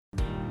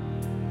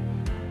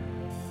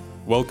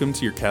Welcome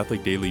to your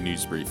Catholic Daily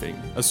News Briefing,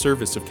 a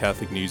service of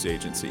Catholic News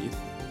Agency.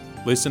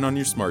 Listen on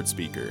your smart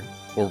speaker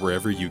or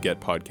wherever you get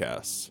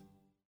podcasts.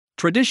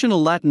 Traditional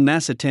Latin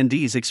Mass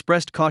attendees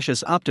expressed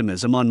cautious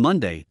optimism on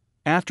Monday,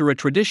 after a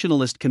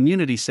traditionalist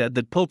community said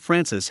that Pope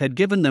Francis had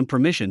given them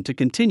permission to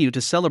continue to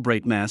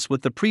celebrate Mass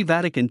with the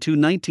pre-Vatican II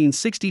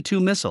 1962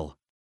 Missal.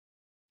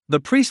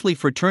 The priestly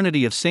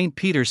fraternity of St.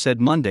 Peter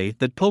said Monday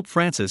that Pope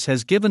Francis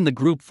has given the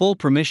group full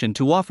permission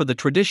to offer the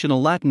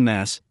traditional Latin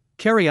Mass,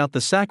 carry out the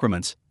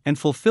sacraments, and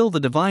fulfill the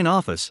divine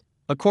office,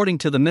 according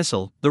to the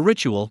Missal, the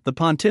ritual, the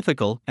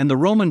pontifical, and the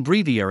Roman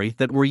breviary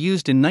that were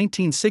used in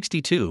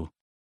 1962.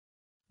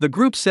 The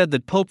group said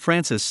that Pope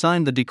Francis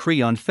signed the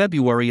decree on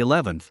February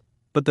 11,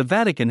 but the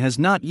Vatican has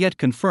not yet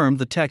confirmed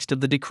the text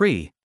of the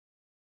decree.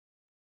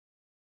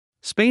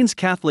 Spain's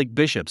Catholic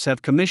bishops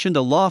have commissioned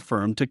a law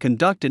firm to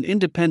conduct an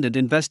independent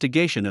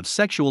investigation of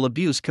sexual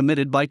abuse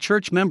committed by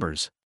church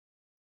members.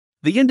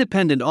 The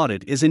independent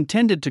audit is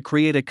intended to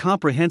create a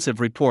comprehensive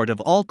report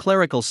of all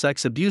clerical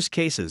sex abuse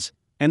cases,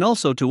 and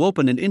also to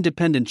open an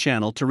independent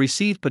channel to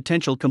receive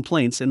potential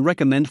complaints and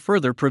recommend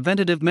further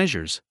preventative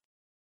measures.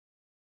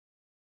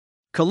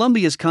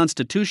 Colombia's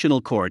Constitutional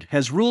Court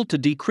has ruled to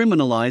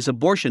decriminalize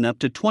abortion up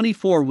to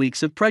 24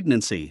 weeks of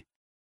pregnancy.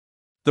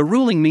 The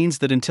ruling means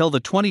that until the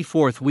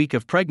 24th week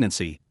of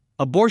pregnancy,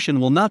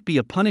 abortion will not be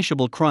a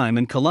punishable crime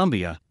in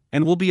Colombia,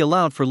 and will be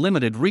allowed for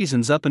limited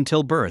reasons up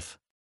until birth.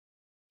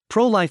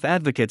 Pro-life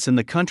advocates in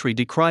the country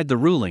decried the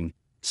ruling,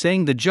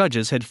 saying the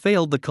judges had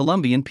failed the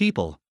Colombian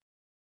people.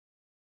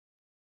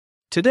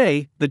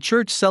 Today, the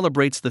Church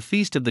celebrates the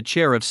Feast of the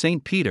Chair of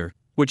St. Peter,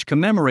 which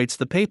commemorates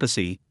the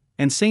papacy,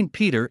 and St.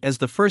 Peter as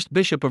the first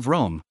bishop of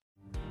Rome.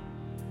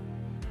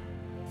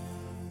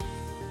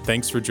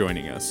 Thanks for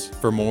joining us.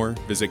 For more,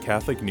 visit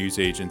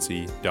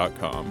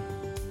CatholicNewsAgency.com.